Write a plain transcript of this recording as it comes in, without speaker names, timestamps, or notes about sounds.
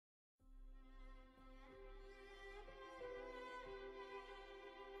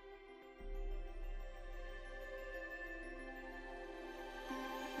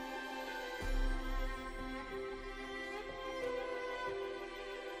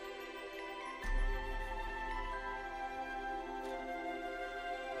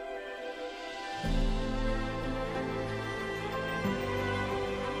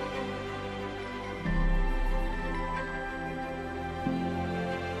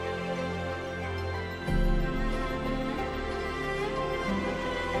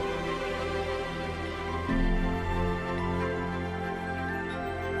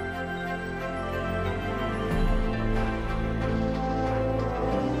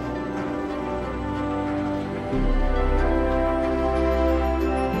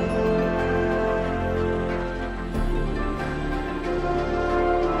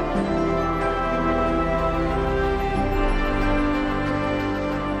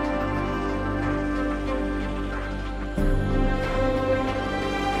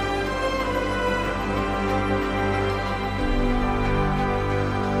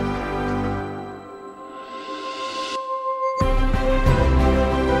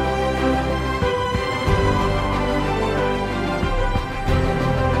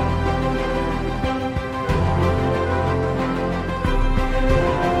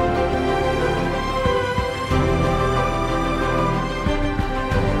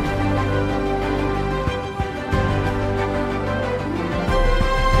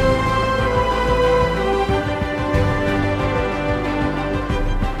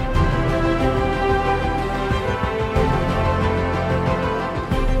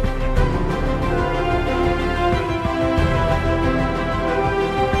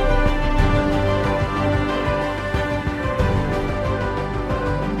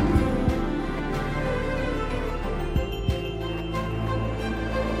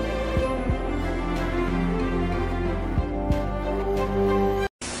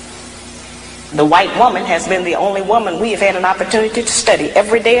The white woman has been the only woman we have had an opportunity to study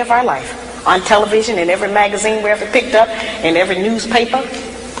every day of our life. On television, in every magazine we ever picked up, in every newspaper,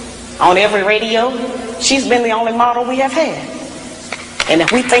 on every radio. She's been the only model we have had. And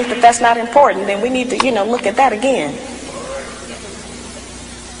if we think that that's not important, then we need to, look at that again.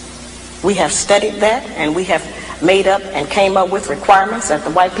 We have studied that, and we have made up and came up with requirements that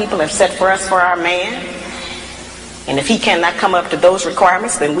the white people have set for us for our man. And if he cannot come up to those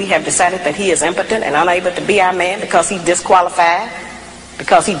requirements, then we have decided that he is impotent and unable to be our man because he's disqualified,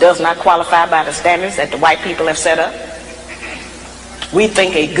 because he does not qualify by the standards that the white people have set up. We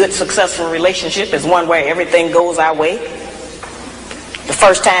think a good, successful relationship is one where everything goes our way. The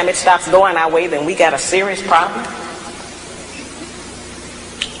first time it stops going our way, then we got a serious problem.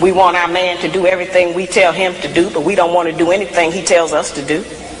 We want our man to do everything we tell him to do, but we don't want to do anything he tells us to do.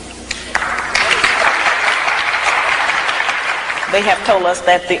 They have told us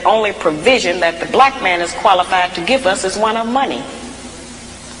that the only provision that the black man is qualified to give us is one of money.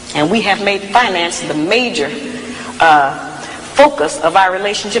 And we have made finance the major focus of our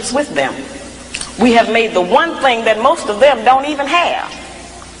relationships with them. We have made the one thing that most of them don't even have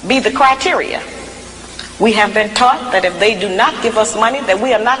be the criteria. We have been taught that if they do not give us money, that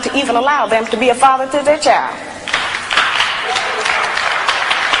we are not to even allow them to be a father to their child.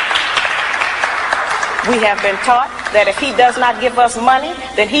 We have been taught that if he does not give us money,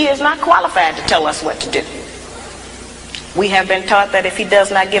 then he is not qualified to tell us what to do. We have been taught that if he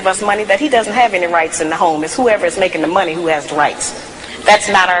does not give us money, that he doesn't have any rights in the home. It's whoever is making the money who has the rights. That's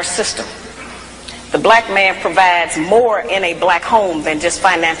not our system. The black man provides more in a black home than just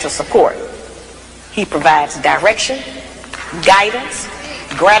financial support. He provides direction, guidance,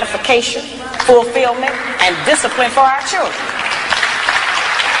 gratification, fulfillment, and discipline for our children.